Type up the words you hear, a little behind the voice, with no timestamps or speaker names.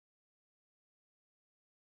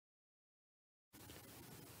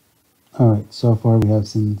Alright, so far we have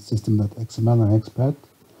seen System.Xml and XPath.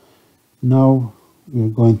 Now we're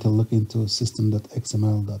going to look into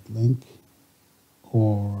System.Xml.Linq,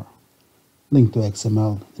 or Linq To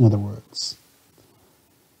XML, in other words.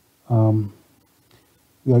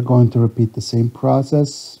 We are going to repeat the same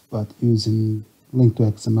process, but using Linq To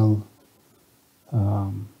XML,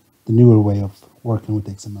 the newer way of working with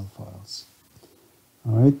XML files.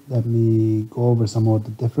 Alright, let me go over some of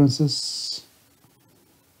the differences.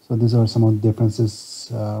 So these are some of the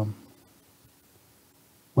differences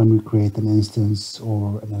when we create an instance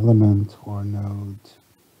or an element or a node,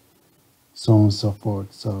 so on and so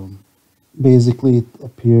forth. So basically it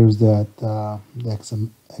appears that the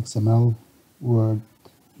XML word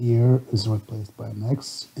here is replaced by an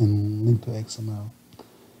X in Linq To XML.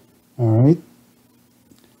 Alright,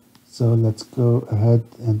 so let's go ahead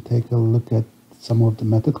and take a look at some of the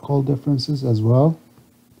method call differences as well.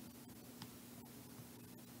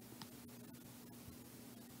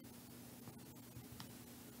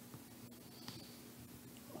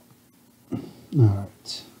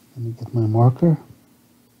 Alright, let me get my marker.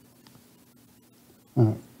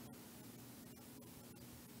 Alright.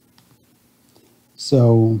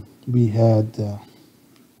 So we had,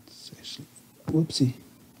 actually, whoopsie.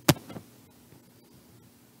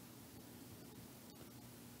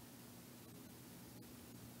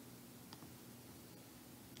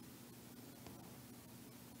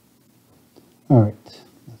 Alright,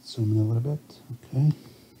 let's zoom in a little bit, okay.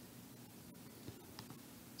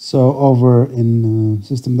 So over in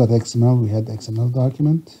System.Xml we had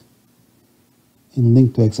XmlDocument. In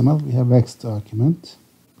Linq To XML we have XDocument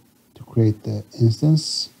to create the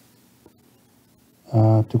instance.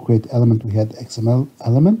 To create element we had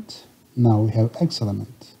XmlElement. Now we have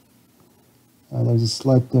XElement. There's a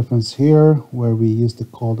slight difference here where we used to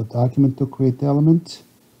call the document to create the element.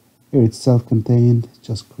 Here it's self-contained, it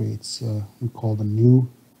just creates, we call the new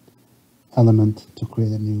element to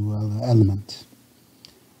create a new element.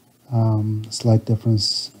 Slight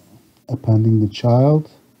difference appending the child.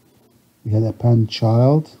 We had append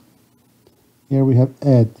child. Here we have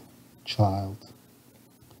add child.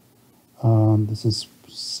 This is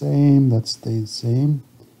same, that stays same.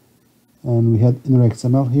 And we had inner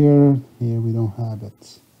XML here. Here we don't have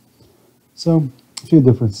it. So a few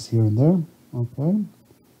differences here and there. Okay.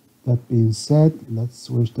 That being said, let's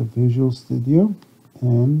switch to Visual Studio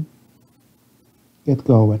and get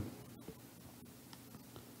going.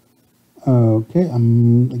 Okay,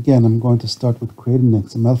 I'm going to start with creating an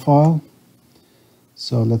XML file.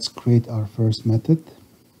 So let's create our first method,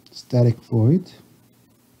 static void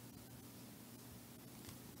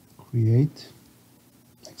create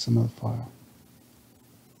XML file.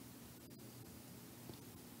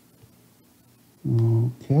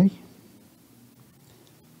 Okay.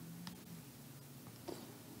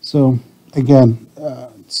 So again,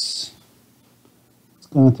 it's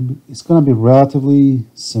going to be relatively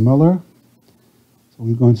similar. So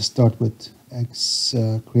we're going to start with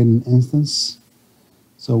create an instance.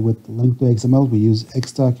 So with Linq To XML, we use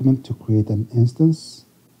XDocument to create an instance.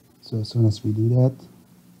 So as soon as we do that,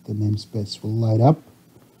 the namespace will light up,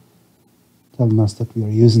 telling us that we are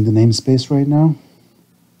using the namespace right now.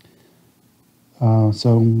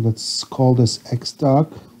 So let's call this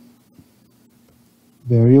xdoc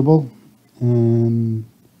variable and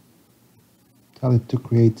tell it to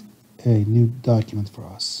create a new document for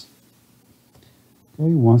us.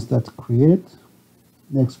 Okay, once that's created,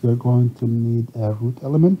 next we're going to need a root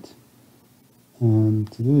element, and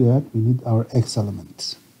to do that we need our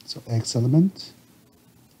XElement. So XElement,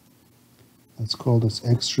 let's call this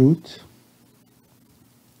xroot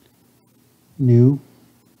new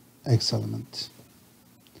XElement,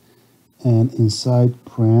 and inside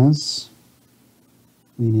parens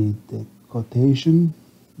we need the quotation,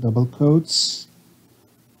 double quotes,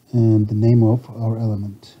 and the name of our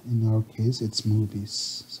element. In our case it's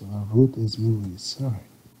movies, so our root is movies. All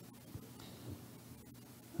right.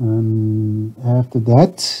 And after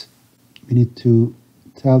that we need to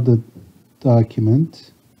tell the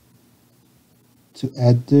document to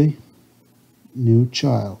add the new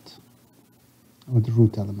child or the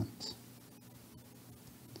root element.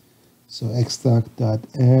 So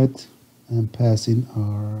xdoc.add and pass in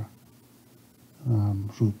our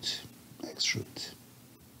root, xroot.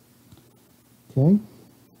 Okay,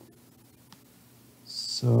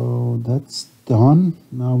 so that's done.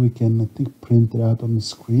 Now we can, I think, print it out on the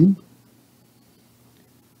screen.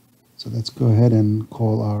 So let's go ahead and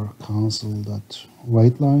call our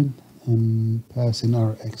console.writeLine and pass in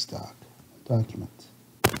our xdoc document.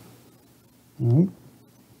 All right.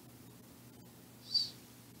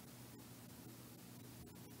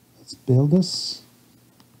 Let's build this.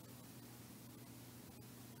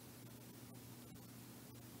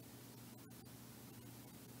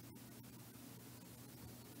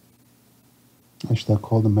 should have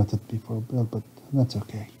called the method before build, but that's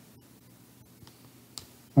okay.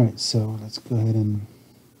 All right, so let's go ahead and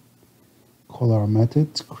call our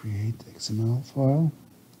method to create XML file.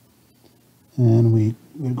 And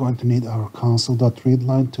we're going to need our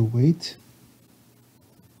console.readline to wait.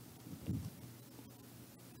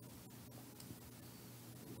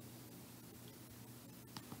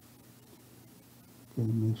 Okay,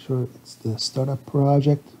 make sure it's the startup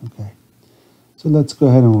project. Okay, so let's go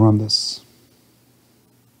ahead and run this.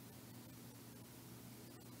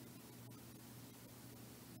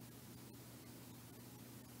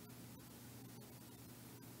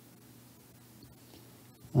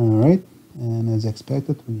 All right, and as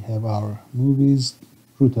expected, we have our movies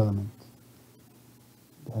root element.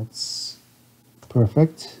 That's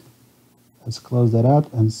perfect. Let's close that out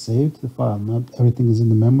and save the file. Not everything is in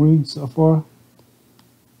the memory so far.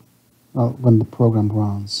 Well, when the program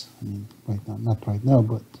runs, I mean, right now, not right now,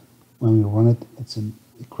 but when we run it,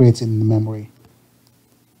 it creates it in the memory.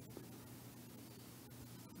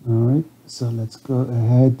 All right, so let's go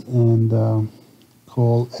ahead and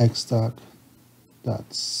call xdoc.save.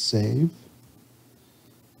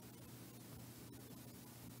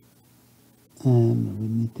 And we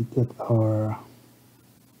need to get our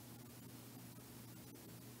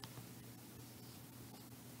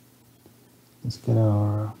let's get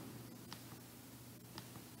our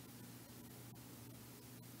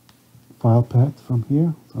file path from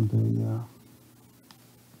here, from the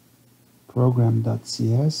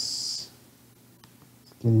program.cs.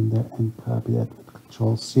 Let's get in there and copy that with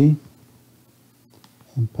Control-C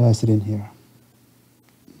and pass it in here.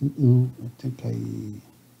 I think I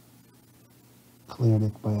cleared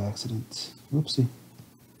it by accident. Oopsie.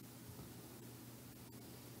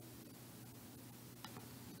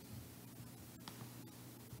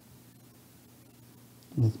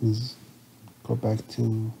 Let me go back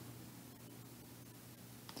to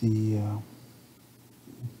the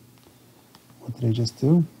what did I just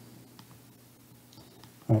do?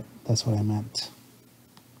 All right, that's what I meant.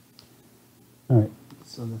 All right,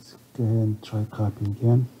 so let's go ahead and try copying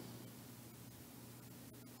again.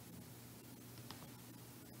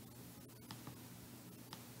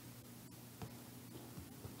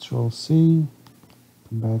 Control-C,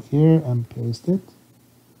 come back here and paste it.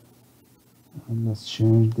 And let's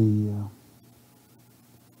change the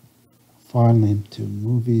file name to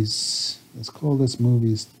movies. Let's call this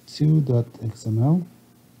movies2.xml.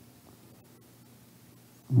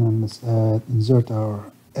 And let's insert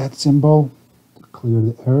our add symbol to clear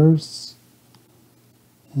the errors.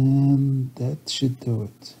 And that should do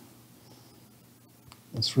it.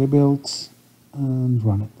 Let's rebuild and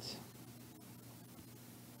run it.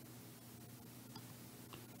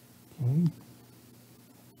 Okay.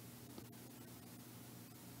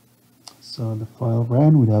 So the file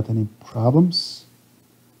ran without any problems.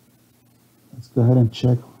 Let's go ahead and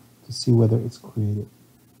check to see whether it's created.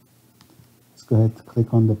 Let's go ahead and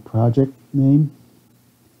click on the project name,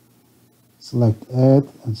 select add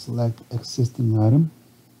and select existing item.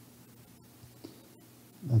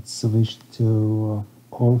 Let's switch to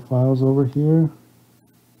all files over here.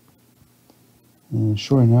 And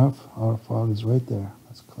sure enough, our file is right there.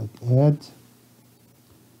 Let's click add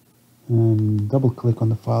and double click on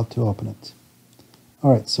the file to open it.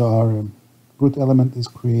 All right, so our root element is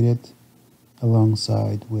created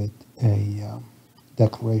alongside with a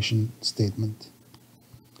declaration statement.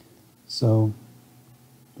 So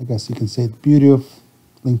I guess you can say the beauty of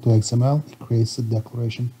Linq To XML, it creates a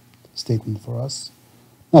declaration statement for us.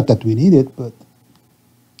 Not that we need it, but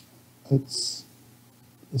it's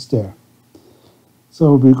there.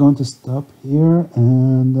 So we're going to stop here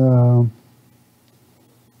and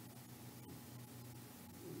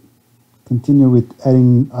continue with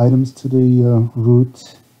adding items to the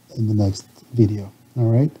root in the next video. All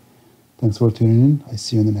right. Thanks for tuning in. I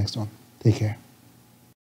see you in the next one. Take care.